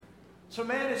So a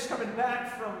man is coming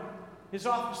back from his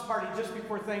office party just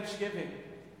before Thanksgiving.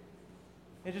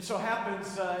 It just so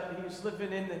happens he's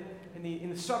living in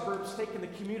the suburbs, taking the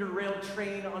commuter rail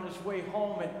train on his way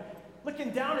home, and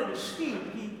looking down at his feet,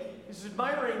 he is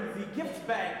admiring the gift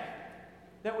bag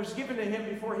that was given to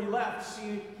him before he left.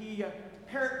 See, he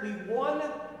apparently won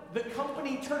the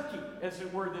company turkey, as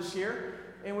it were, this year,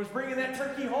 and was bringing that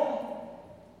turkey home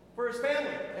for his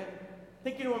family, and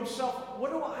thinking to himself, what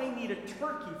do I need a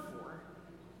turkey for?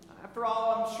 After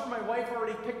all, I'm sure my wife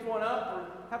already picked one up.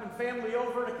 We're having family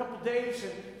over in a couple days,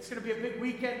 and it's going to be a big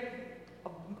weekend.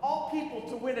 Of all people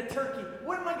to win a turkey,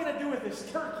 what am I going to do with this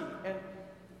turkey? And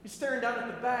he's staring down at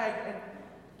the bag, and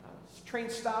his train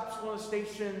stops at one of the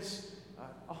stations.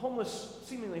 A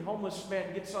seemingly homeless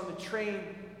man gets on the train,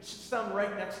 sits down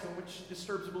right next to him, which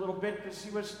disturbs him a little bit because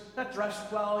he was not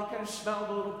dressed well. He kind of smelled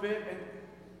a little bit,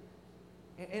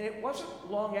 and it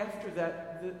wasn't long after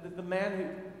that the man who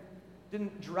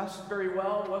didn't dress very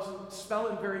well, wasn't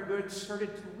smelling very good,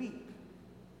 started to weep.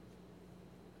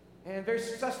 And a very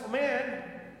successful man,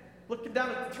 looking down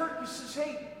at the turkey, says,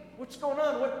 hey, what's going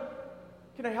on?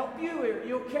 Can I help you? Are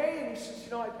you okay? And he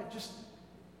says,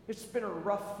 it's been a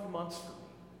rough few months for me.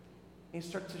 And he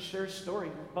starts to share his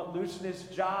story about losing his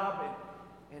job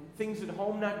and things at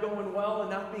home not going well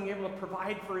and not being able to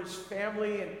provide for his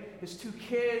family and his 2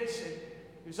 kids. And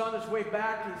he was on his way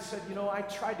back, and he said, I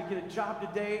tried to get a job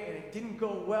today, and it didn't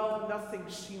go well. Nothing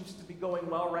seems to be going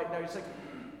well right now. He's like,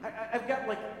 I've got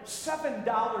like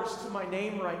 $7 to my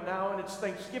name right now, and it's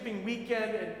Thanksgiving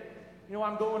weekend, and,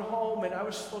 I'm going home, and I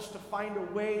was supposed to find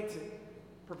a way to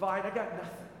provide. I got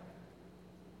nothing.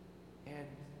 And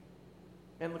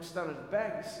man looks down at the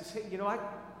bag. He says, hey,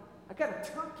 I got a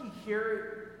turkey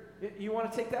here. You want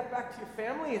to take that back to your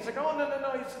family? He's like, oh,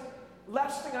 no. He's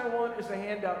last thing I want is a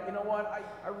handout. You know what?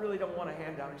 I really don't want a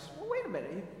handout. He says, well, wait a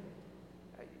minute.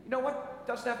 You know what?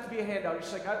 Doesn't have to be a handout.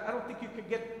 He's like, I don't think you could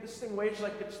get this thing weighs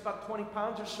like it's about 20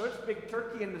 pounds or so. It's a big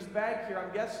turkey in this bag here,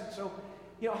 I'm guessing. So,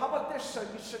 how about this? So you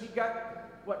said you got,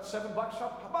 what, $7?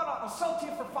 How about I'll sell it to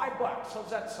you for $5? How's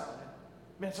that sound?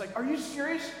 Man's like, are you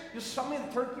serious? You'll sell me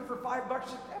the turkey for $5?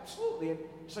 He's like, absolutely. And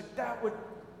he's like,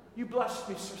 you blessed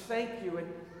me, sir. Thank you. And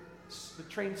the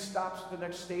train stops at the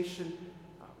next station.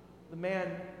 The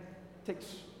man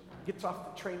gets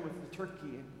off the train with the turkey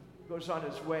and goes on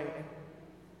his way. And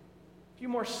a few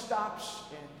more stops,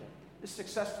 and this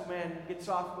successful man gets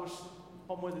off, goes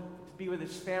home to be with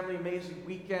his family. Amazing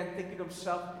weekend, thinking to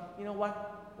himself, you know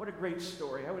what? What a great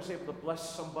story. I was able to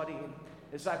bless somebody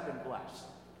as I've been blessed.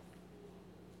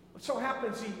 What so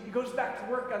happens, he goes back to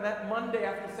work on that Monday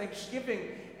after Thanksgiving,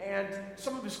 and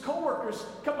some of his coworkers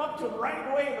come up to him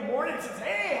right away in the morning and says,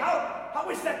 hey, how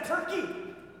is that turkey?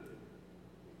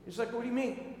 He's like, what do you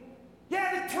mean?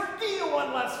 Yeah, the turkey you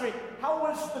won last week. How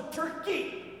was the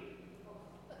turkey?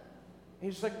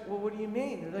 He's like, well, what do you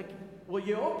mean? They're like, well,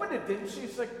 you opened it, didn't you?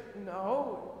 He's like,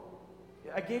 no,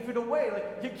 I gave it away.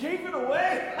 Like, you gave it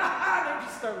away? They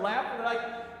just start laughing. They're like,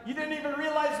 you didn't even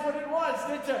realize what it was,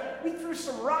 did you? We threw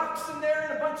some rocks in there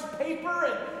and a bunch of paper,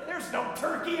 and there's no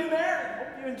turkey in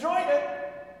there. Hope you enjoyed it.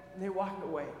 And they walk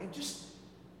away. And just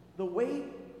the weight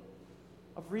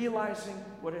of realizing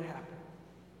what had happened.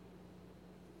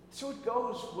 So it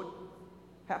goes, what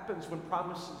happens when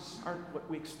promises aren't what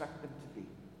we expect them to be.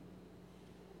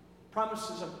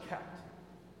 Promises unkept.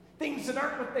 Things that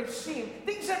aren't what they seem.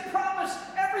 Things that promise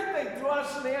everything to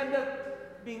us and they end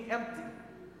up being empty.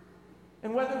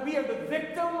 And whether we are the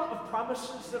victim of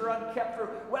promises that are unkept or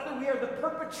whether we are the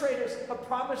perpetrators of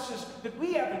promises that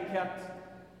we haven't kept,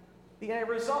 the end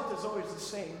result is always the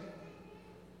same.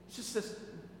 It's just this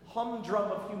humdrum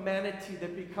of humanity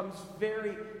that becomes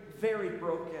very, very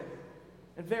broken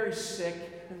and very sick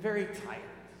and very tired.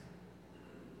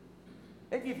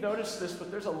 Maybe you've noticed this, but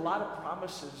there's a lot of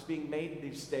promises being made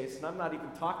these days, and I'm not even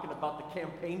talking about the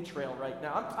campaign trail right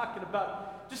now. I'm talking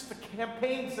about just the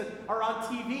campaigns that are on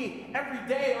TV every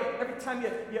day, or every time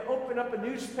you open up a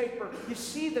newspaper, you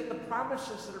see that the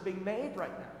promises that are being made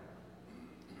right now.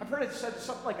 I've heard it said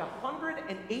something like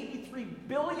 $183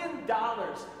 billion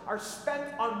are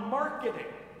spent on marketing.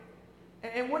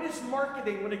 And what is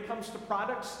marketing when it comes to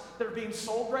products that are being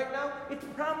sold right now? It's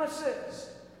promises.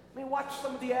 I mean, watch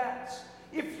some of the ads.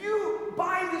 If you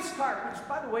buy this car, which,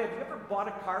 by the way, have you ever bought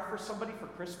a car for somebody for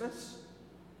Christmas?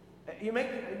 You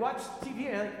watch TV and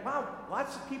you're like, wow,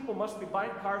 lots of people must be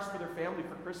buying cars for their family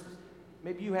for Christmas.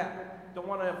 Maybe you have. Don't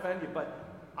want to offend you, but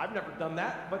I've never done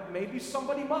that. But maybe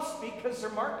somebody must be because they're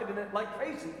marketing it like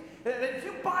crazy. And if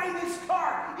you buy this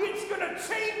car, it's going to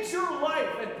change your life.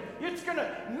 And it's going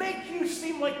to make you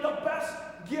seem like the best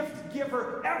gift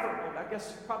giver ever. Well, I guess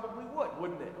it probably would,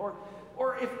 wouldn't it? Or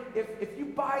Or if you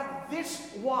buy this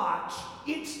watch,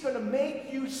 it's going to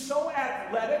make you so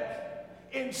athletic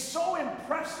and so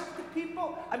impressive to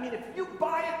people. I mean, if you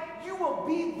buy it, you will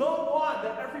be the one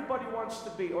that everybody wants to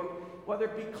be. Or whether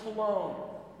it be cologne,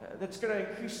 that's going to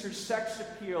increase your sex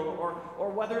appeal,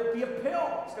 or whether it be a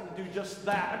pill, it's going to do just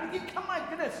that. I mean, come on,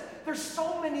 goodness, there's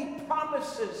so many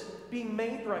promises being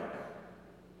made right now.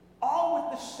 All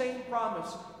with the same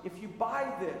promise. If you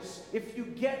buy this, if you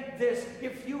get this,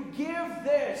 if you give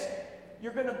this,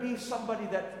 you're going to be somebody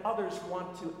that others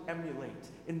want to emulate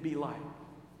and be like.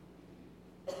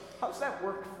 How's that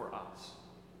work for us?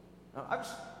 I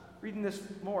was reading this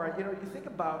more. You think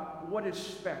about what is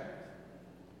spent.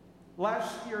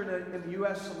 Last year in the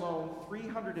U.S. alone,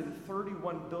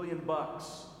 $331 billion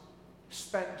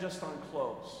spent just on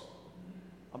clothes.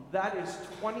 That is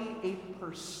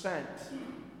 28%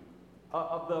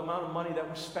 of the amount of money that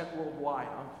was spent worldwide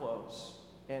on clothes.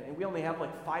 And we only have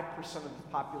like 5% of the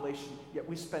population, yet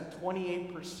we spend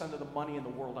 28% of the money in the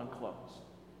world on clothes.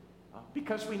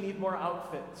 Because we need more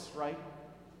outfits, right?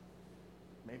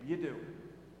 Maybe you do.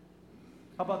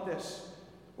 How about this?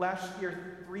 Last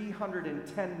year,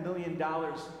 $310 million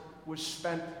was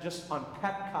spent just on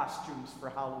pet costumes for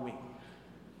Halloween.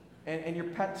 And your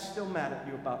pet's still mad at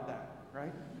you about that,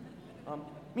 right?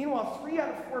 Meanwhile, 3 out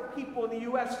of 4 people in the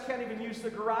U.S. can't even use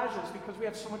their garages because we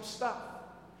have so much stuff.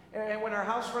 And when our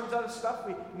house runs out of stuff,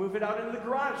 we move it out into the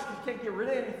garage. You can't get rid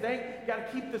of anything. You got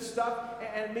to keep the stuff.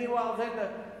 And meanwhile, then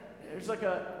there's like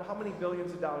how many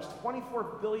billions of dollars?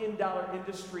 $24 billion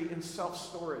industry in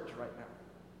self-storage right now.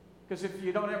 Because if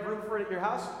you don't have room for it at your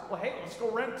house, well, hey, let's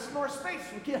go rent some more space.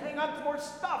 We can hang on to more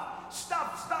stuff.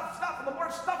 Stuff. And the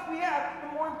more stuff we have,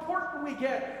 the more important we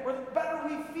get, or the better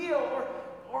we feel,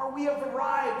 or we have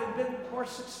arrived and been more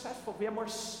successful. We have more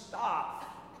stuff.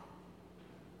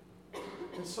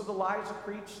 And so the lies are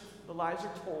preached, the lies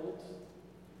are told,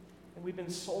 and we've been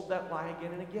sold that lie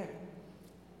again and again.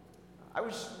 I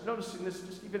was noticing this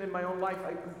just even in my own life.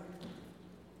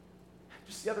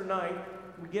 Just the other night,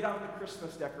 we get out the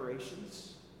Christmas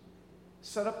decorations,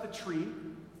 set up the tree,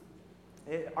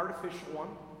 an artificial one,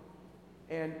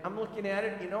 and I'm looking at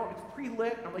it, it's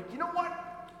pre-lit. I'm like, you know what?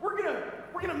 We're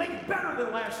gonna make it better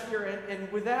than last year.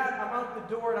 And with that, I'm out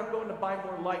the door and I'm going to buy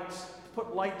more lights,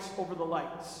 put lights over the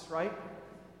lights, right?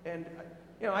 And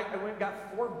I went and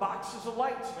got 4 boxes of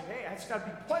lights. I'm like, hey, that's got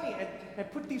to be plenty. And I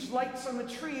put these lights on the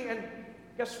tree, and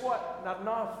guess what? Not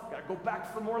enough. Got to go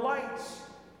back for more lights.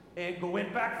 And go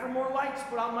in back for more lights.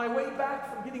 But on my way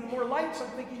back from getting more lights, I'm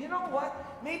thinking, you know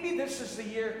what? Maybe this is the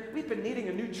year. We've been needing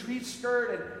a new tree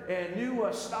skirt and new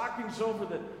stockings over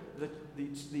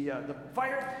the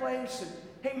fireplace. And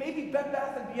hey, maybe Bed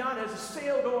Bath & Beyond has a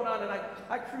sale going on. And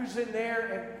I cruise in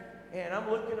there, and I'm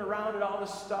looking around at all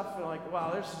this stuff, and like,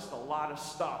 wow, there's just a lot of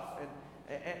stuff.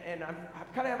 And I'm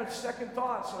kind of having second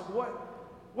thoughts. Like,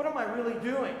 what am I really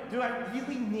doing? Do I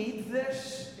really need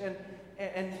this?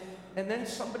 And then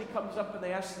somebody comes up and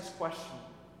they ask this question.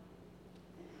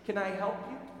 Can I help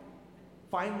you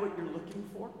find what you're looking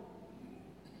for?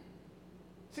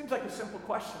 Seems like a simple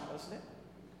question, doesn't it?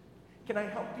 Can I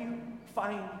help you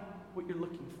find what you're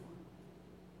looking for?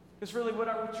 Because really, what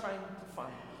are we trying to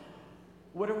find?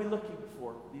 What are we looking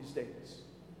for these days?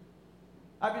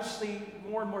 Obviously,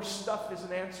 more and more stuff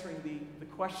isn't answering the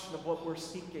question of what we're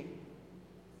seeking.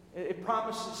 It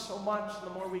promises so much, and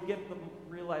the more we get them,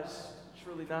 realize it's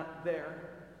really not there.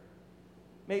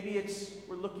 Maybe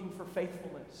we're looking for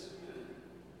faithfulness.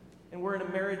 And we're in a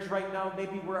marriage right now,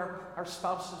 maybe where our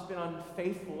spouse has been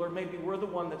unfaithful, or maybe we're the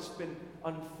one that's been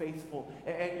unfaithful.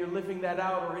 And you're living that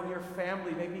out, or in your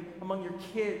family, maybe among your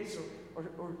kids,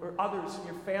 or others in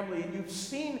your family, and you've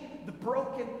seen the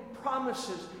broken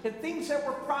promises and things that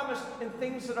were promised and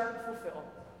things that aren't fulfilled.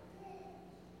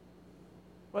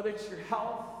 Whether it's your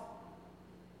health,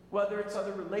 whether it's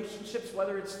other relationships,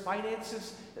 whether it's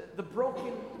finances, the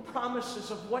broken promises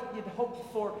of what you'd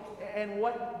hoped for and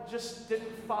what just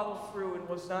didn't follow through and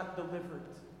was not delivered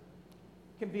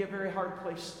can be a very hard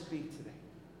place to be today.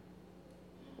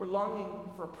 We're longing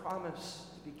for a promise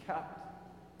to be kept.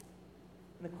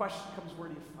 And the question comes, where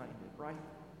do you find it, right?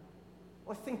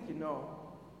 Well, I think you know.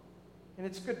 And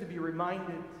it's good to be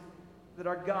reminded that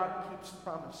our God keeps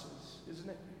promises, isn't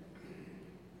it?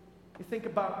 You think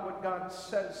about what God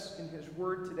says in His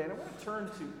Word today. And I want to turn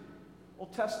to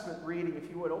Old Testament reading, if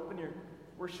you would. Open your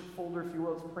worship folder, if you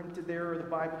will. It's printed there, or the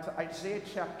Bible, to Isaiah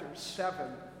chapter 7.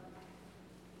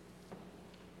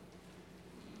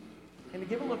 And to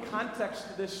give a little context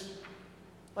to this,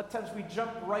 a lot of times we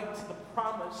jump right to the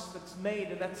promise that's made,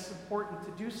 and that's important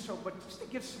to do so. But just to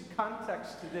give some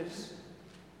context to this,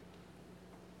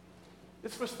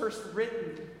 this was first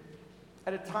written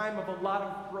at a time of a lot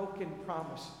of broken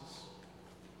promises.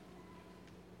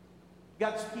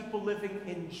 God's people living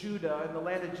in Judah, in the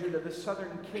land of Judah, the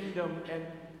southern kingdom, and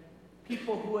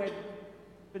people who had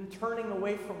been turning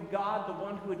away from God, the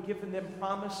one who had given them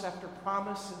promise after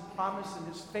promise and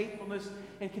his faithfulness,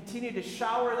 and continued to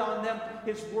shower on them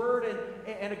his word,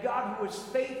 and a God who was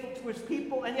faithful to his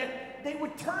people, and yet they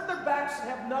would turn their backs and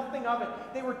have nothing of it.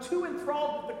 They were too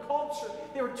enthralled with the culture.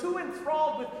 They were too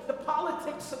enthralled with the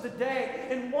politics of the day,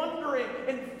 and wondering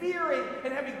and fearing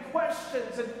and having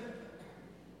questions.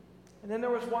 And then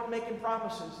there was one making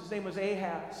promises. His name was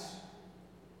Ahaz.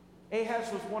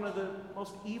 Ahaz was one of the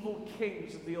most evil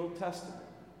kings of the Old Testament.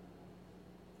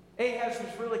 Ahaz was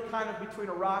really kind of between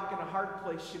a rock and a hard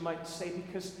place, you might say,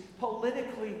 because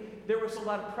politically there was a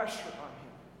lot of pressure on him.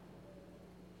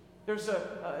 There's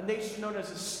a nation known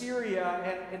as Assyria,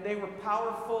 and they were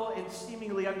powerful and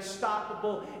seemingly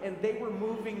unstoppable, and they were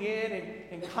moving in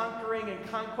and conquering and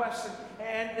conquesting.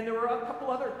 And there were a couple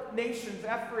other nations,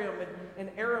 Ephraim and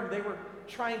Aram, they were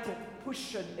trying to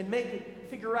push and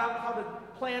figure out how to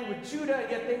plan with Judah,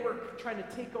 yet they were trying to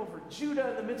take over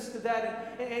Judah in the midst of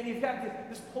that. And you've got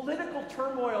this political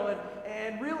turmoil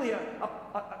and really a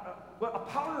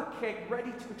powder keg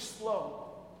ready to explode.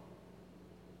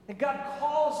 And God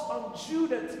calls on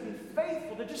Judah to be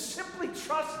faithful, to just simply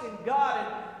trust in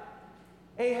God.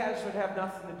 And Ahaz would have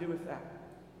nothing to do with that.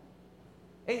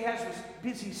 Ahaz was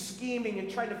busy scheming and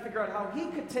trying to figure out how he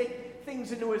could take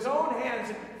things into his own hands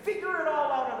and figure it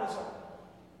all out on his own.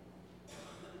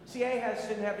 See, Ahaz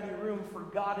didn't have any room for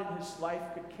God in his life,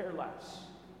 could care less.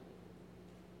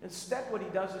 Instead, what he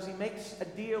does is he makes a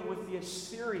deal with the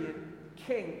Assyrian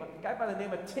king, a guy by the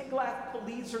name of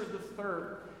Tiglath-Pileser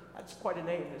III. That's quite a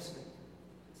name, isn't it?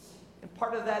 And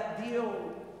part of that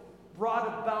deal brought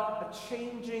about a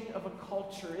changing of a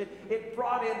culture. It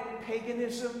brought in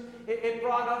paganism. It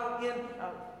brought in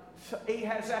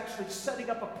Ahaz actually setting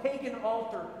up a pagan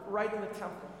altar right in the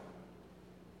temple.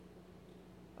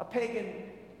 A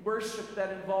pagan worship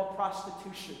that involved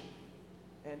prostitution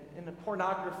and the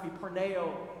pornography,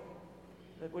 porneo,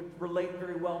 that would relate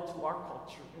very well to our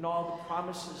culture and all the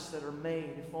promises that are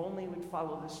made. If only we'd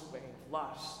follow this way of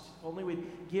lust. If only we'd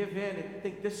give in and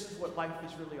think this is what life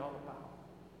is really all about.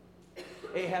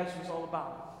 Ahaz was all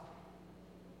about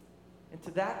it. And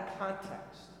to that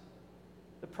context,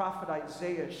 the prophet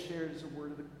Isaiah shares the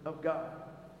word of God.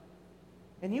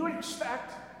 And you would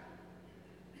expect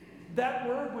that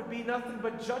word would be nothing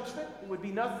but judgment. It would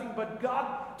be nothing but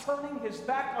God turning his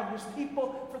back on his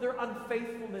people for their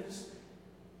unfaithfulness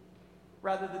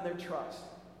rather than their trust.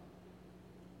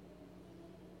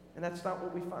 And that's not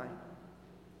what we find.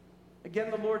 Again,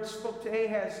 the Lord spoke to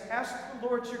Ahaz, "Ask the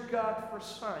Lord your God for a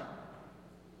sign,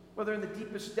 whether in the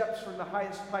deepest depths or in the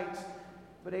highest heights."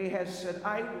 But Ahaz said,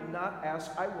 "I will not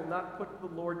ask. I will not put the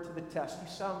Lord to the test." He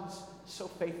sounds so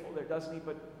faithful there, doesn't he?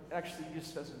 But actually, he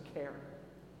just doesn't care.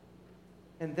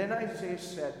 And then Isaiah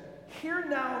said, "Hear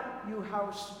now, you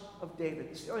house of David."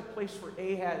 It's the only place where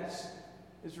Ahaz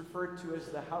is referred to as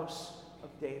the house of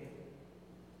David.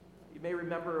 You may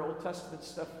remember Old Testament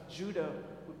stuff. Judah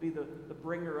would be the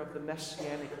bringer of the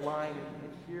messianic line.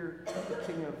 And here, the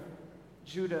king of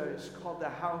Judah is called the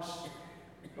house,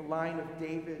 the line of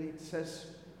David. It says,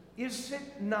 "Is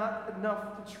it not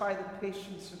enough to try the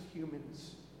patience of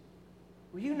humans?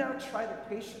 Will you now try the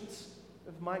patience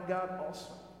of my God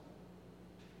also?"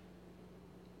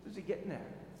 What is he getting at?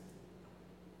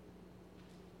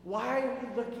 Why are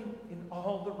you looking in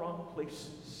all the wrong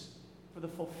places for the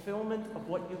fulfillment of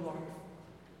what you long for?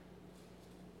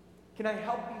 Can I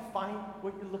help you find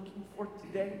what you're looking for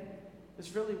today?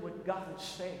 Is really what God is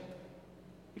saying.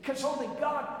 Because only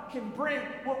God can bring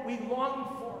what we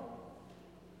long for.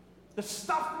 The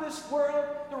stuff of this world,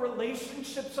 the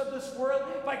relationships of this world,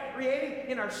 by creating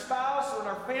in our spouse or in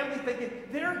our family,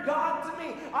 thinking, they're God to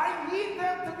me. I need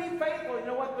them to be faithful. You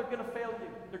know what? They're going to fail you.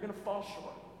 They're going to fall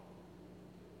short.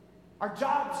 Our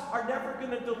jobs are never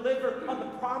going to deliver on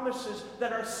the promises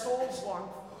that our souls long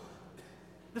for.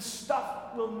 The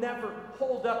stuff will never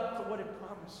hold up to what it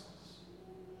promises.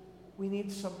 We need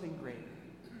something greater.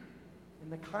 In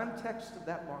the context of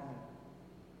that longing,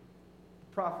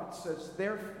 the prophet says,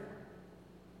 "Therefore,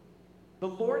 the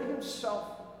Lord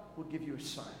himself will give you a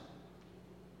sign."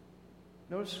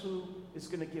 Notice who is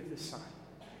going to give the sign.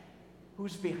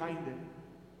 Who's behind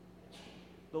it?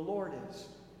 The Lord is.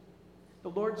 The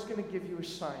Lord's going to give you a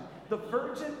sign. The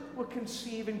virgin will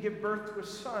conceive and give birth to a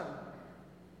son,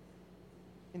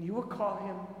 and you will call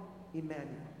him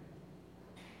Emmanuel.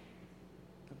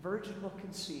 The virgin will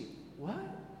conceive. What?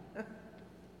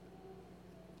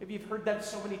 Maybe you've heard that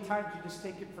so many times you just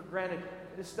take it for granted.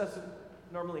 This doesn't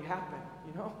normally happen,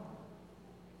 you know?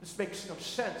 This makes no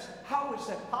sense. How is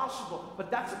that possible?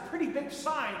 But that's a pretty big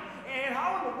sign. And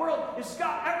how in the world is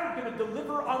God ever going to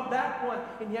deliver on that one?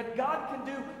 And yet God can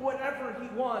do whatever he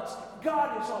wants.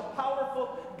 God is all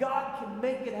powerful. God can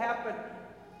make it happen.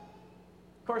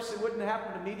 Of course, it wouldn't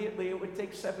happen immediately. It would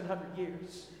take 700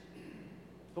 years.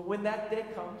 But when that day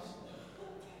comes,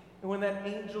 and when that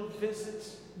angel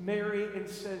visits Mary and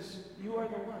says, "You are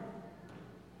the one,"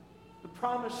 the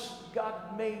promise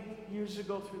God made years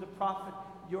ago through the prophet,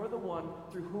 you're the one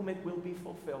through whom it will be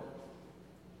fulfilled.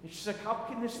 And she's like, "How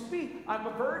can this be? I'm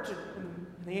a virgin."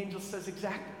 And the angel says,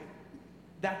 "Exactly.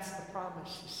 That's the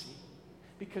promise, you see.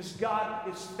 Because God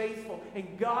is faithful,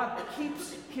 and God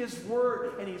keeps his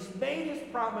word, and he's made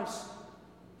his promise.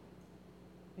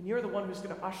 And you're the one who's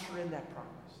going to usher in that promise."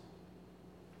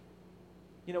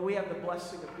 You know, we have the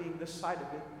blessing of being this side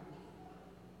of it,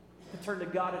 to turn to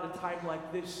God at a time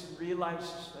like this and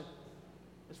realize that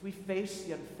as we face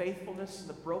the unfaithfulness and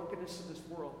the brokenness of this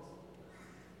world,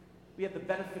 we have the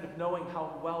benefit of knowing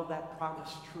how well that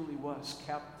promise truly was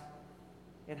kept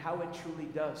and how it truly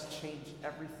does change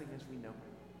everything as we know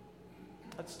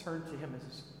it. Let's turn to him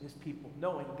as his people,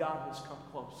 knowing God has come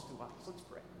close to us. Let's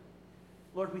pray.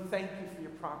 Lord, we thank you for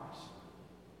your promise.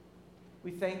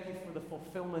 We thank you for the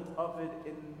fulfillment of it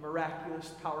in miraculous,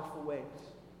 powerful ways.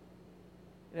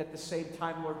 And at the same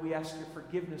time, Lord, we ask your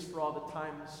forgiveness for all the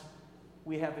times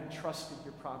we have entrusted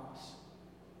your promise.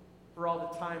 For all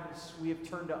the times we have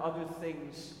turned to other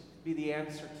things to be the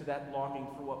answer to that longing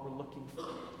for what we're looking for.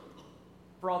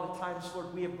 For all the times,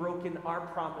 Lord, we have broken our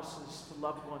promises to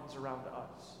loved ones around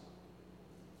us.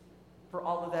 For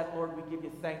all of that, Lord, we give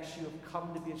you thanks. You have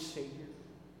come to be a Savior.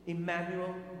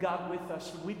 Emmanuel, God with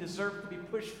us, when we deserve to be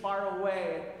pushed far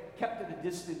away and kept at a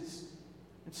distance.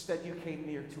 Instead, you came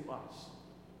near to us.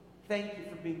 Thank you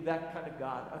for being that kind of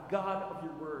God, a God of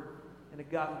your word, and a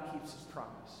God who keeps his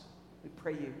promise. We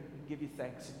pray you and give you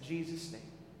thanks. In Jesus' name.